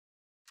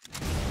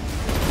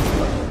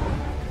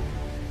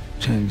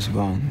James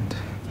Bond.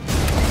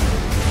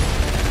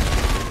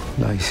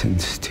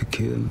 License to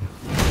kill.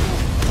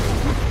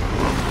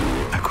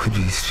 I could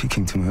be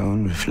speaking to my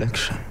own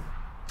reflection.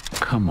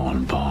 Come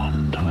on,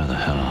 Bond. Where the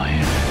hell are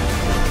you?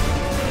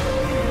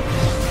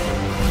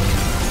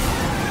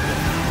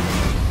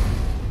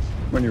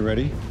 When you're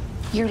ready.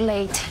 You're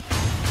late.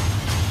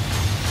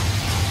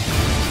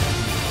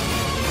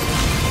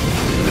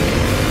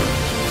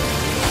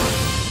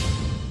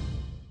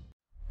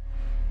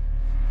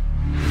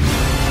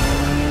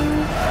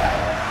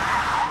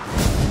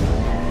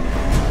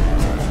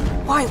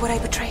 Why would I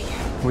betray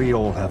you? We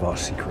all have our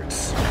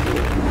secrets.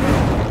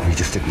 We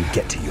just didn't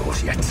get to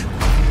yours yet.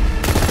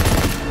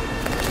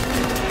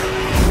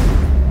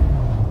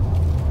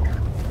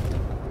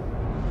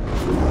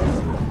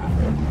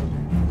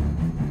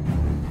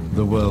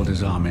 The world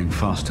is arming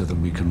faster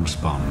than we can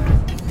respond.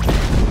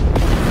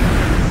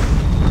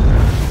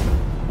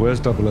 Where's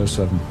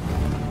 007?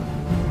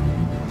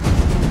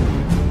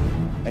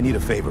 I need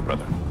a favor,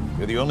 brother.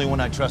 You're the only one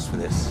I trust for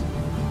this.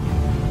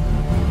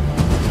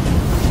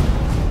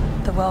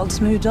 The world's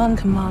moved on,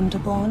 Commander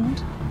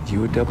Bond. You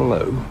were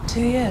 00?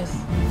 2 years.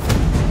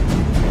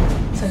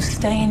 So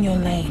stay in your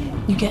lane.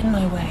 You get in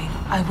my way,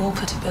 I will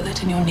put a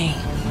bullet in your knee.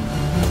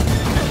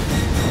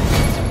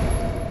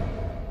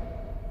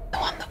 The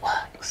one that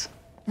works.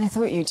 I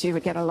thought you two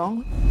would get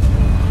along.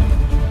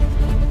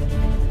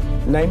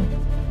 Name?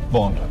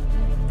 Bond.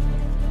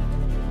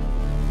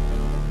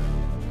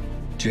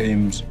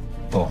 James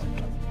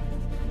Bond.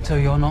 So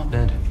you're not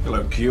dead?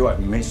 Hello, Q. I've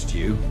missed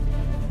you.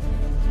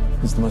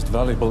 It's the most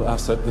valuable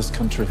asset this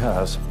country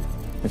has.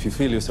 If you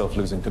feel yourself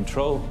losing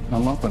control,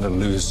 I'm not going to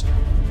lose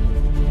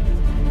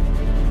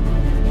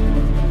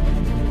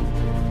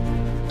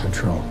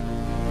control.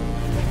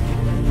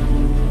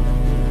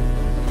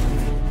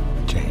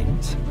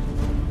 James,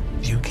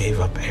 you gave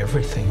up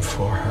everything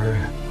for her.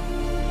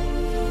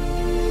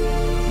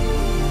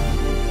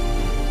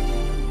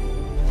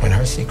 When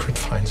her secret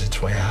finds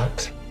its way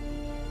out,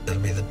 it'll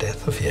be the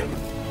death of you.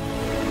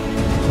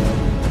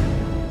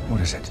 What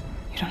is it?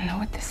 You don't know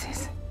what this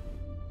is.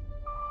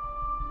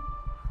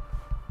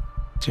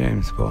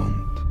 James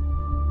Bond.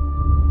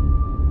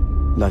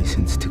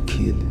 License to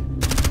kill.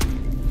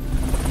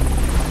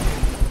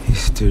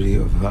 History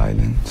of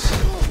violence.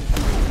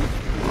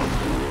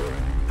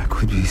 I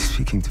could be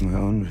speaking to my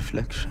own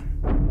reflection.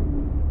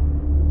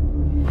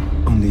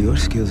 Only your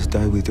skills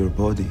die with your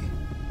body.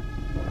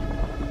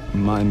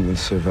 Mine will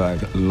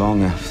survive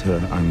long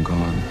after I'm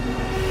gone.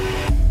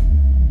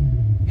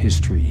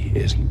 History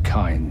isn't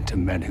kind to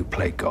men who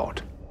play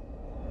God.